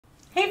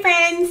Hey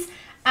friends!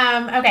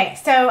 Okay,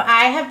 so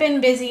I have been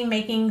busy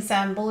making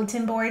some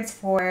bulletin boards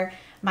for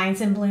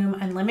Minds in Bloom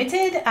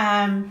Unlimited.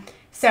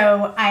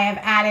 So I have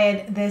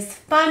added this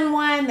fun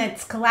one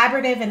that's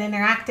collaborative and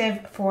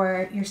interactive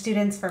for your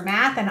students for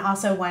math, and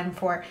also one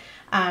for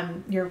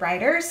your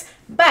writers.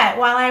 But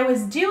while I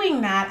was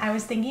doing that, I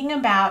was thinking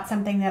about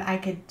something that I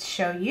could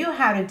show you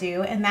how to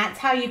do, and that's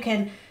how you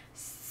can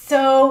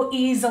so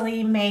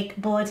easily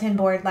make bulletin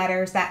board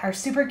letters that are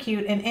super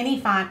cute in any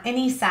font,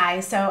 any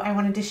size. So I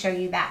wanted to show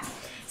you that.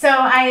 So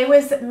I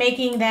was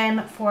making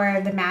them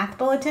for the math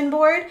bulletin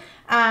board.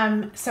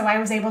 So I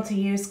was able to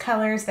use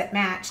colors that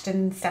matched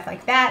and stuff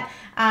like that.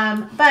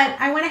 But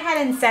I went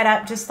ahead and set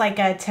up just like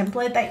a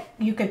template that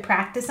you could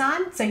practice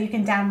on. So you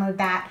can download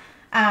that.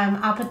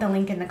 I'll put the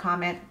link in the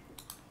comment.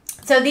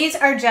 So these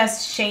are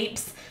just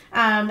shapes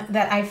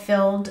that I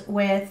filled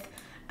with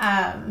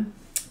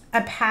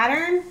a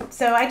pattern.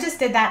 So I just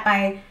did that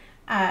by,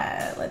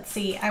 let's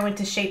see, I went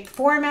to shape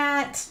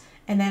format,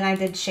 and then I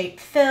did shape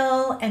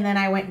fill, and then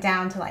I went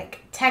down to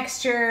like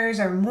textures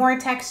or more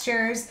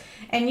textures,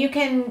 and you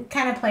can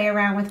kind of play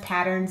around with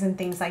patterns and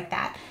things like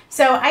that.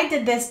 So I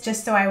did this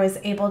just so I was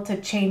able to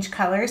change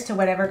colors to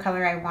whatever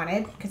color I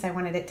wanted, because I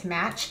wanted it to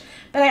match.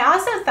 But I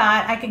also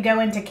thought I could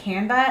go into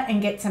Canva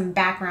and get some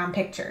background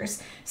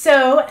pictures.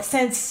 So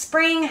since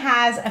spring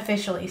has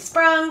officially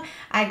sprung,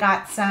 I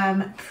got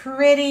some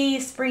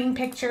pretty spring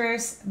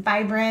pictures,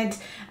 vibrant,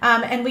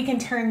 and we can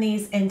turn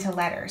these into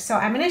letters. So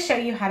I'm going to show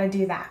you how to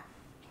do that.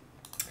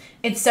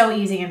 It's so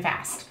easy and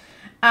fast.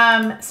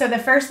 So the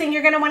first thing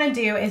you're going to want to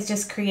do is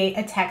just create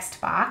a text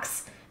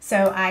box.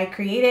 So I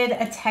created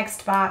a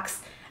text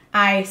box.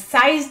 I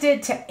sized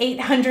it to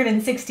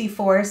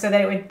 864 so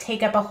that it would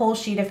take up a whole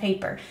sheet of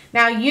paper.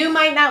 Now you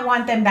might not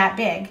want them that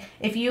big.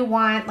 If you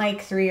want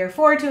like 3 or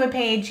 4 to a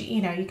page,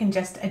 you know, you can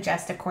just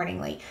adjust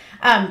accordingly.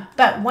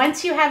 But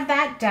once you have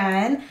that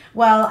done,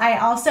 well, I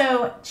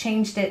also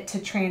changed it to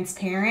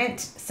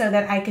transparent so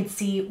that I could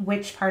see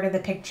which part of the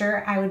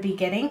picture I would be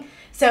getting.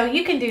 So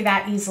you can do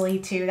that easily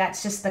too.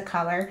 That's just the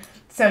color.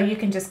 So you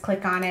can just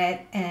click on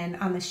it, and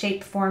on the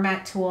shape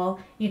format tool,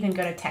 you can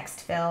go to text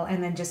fill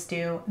and then just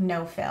do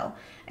no fill.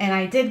 And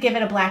I did give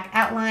it a black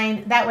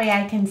outline. That way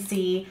I can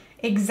see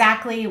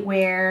exactly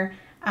where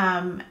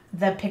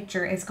the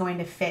picture is going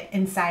to fit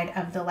inside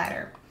of the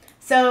letter.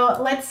 So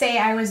let's say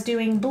I was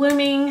doing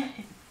blooming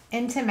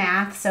into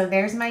math. So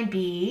there's my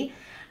B.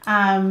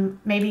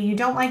 Maybe you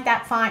don't like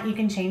that font. You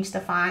can change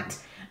the font.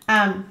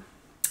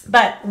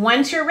 But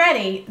once you're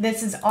ready,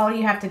 this is all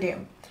you have to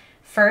do.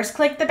 First,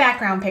 click the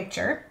background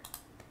picture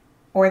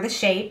or the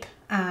shape,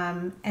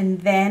 and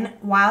then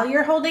while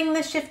you're holding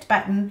the shift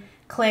button,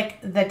 click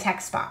the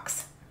text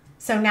box.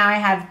 So now I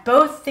have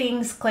both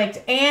things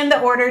clicked, and the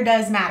order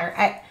does matter.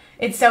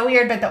 It's so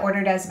weird, but the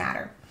order does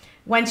matter.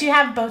 Once you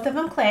have both of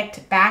them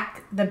clicked,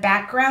 the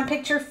background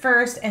picture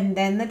first and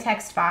then the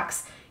text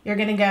box, you're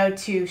going to go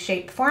to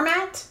shape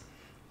format,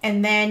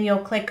 and then you'll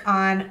click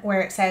on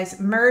where it says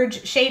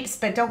merge shapes,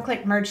 but don't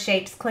click merge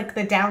shapes, click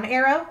the down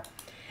arrow,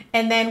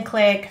 and then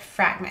click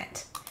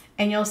fragment.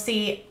 And you'll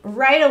see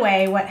right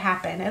away what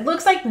happened. It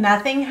looks like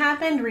nothing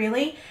happened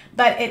really,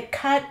 but it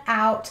cut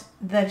out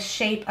the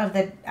shape of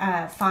the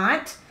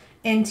font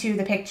into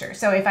the picture.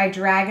 So if I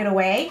drag it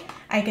away,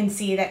 I can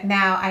see that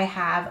now I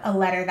have a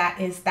letter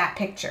that is that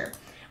picture.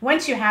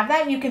 Once you have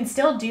that, you can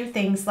still do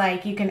things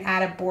like you can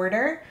add a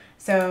border.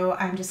 So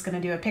I'm just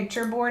gonna do a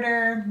picture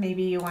border.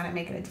 Maybe you wanna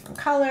make it a different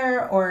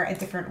color or a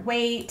different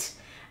weight.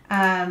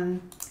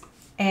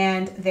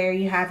 And there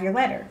you have your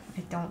letter.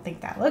 I don't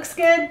think that looks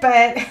good,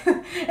 but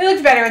it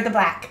looks better with the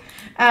black.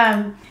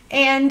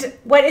 And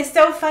what is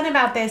so fun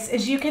about this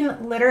is you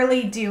can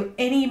literally do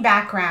any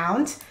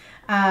background,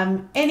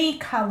 any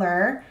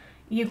color.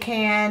 You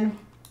can,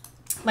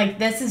 like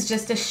this is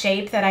just a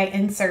shape that I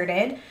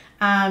inserted.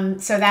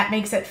 So that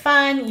makes it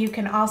fun. You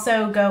can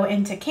also go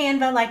into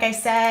Canva, like I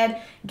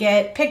said,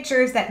 get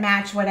pictures that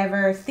match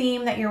whatever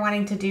theme that you're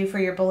wanting to do for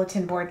your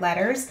bulletin board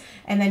letters,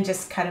 and then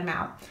just cut them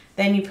out.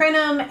 Then you print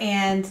them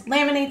and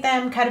laminate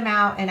them, cut them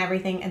out and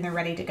everything, and they're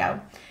ready to go.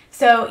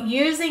 So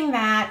using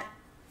that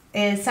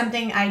is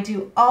something I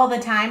do all the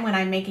time when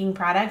I'm making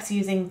products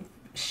using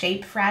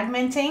shape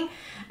fragmenting.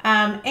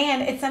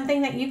 And it's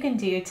something that you can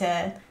do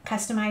to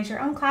customize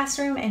your own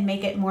classroom and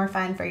make it more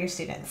fun for your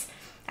students.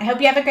 I hope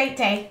you have a great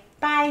day.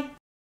 Bye.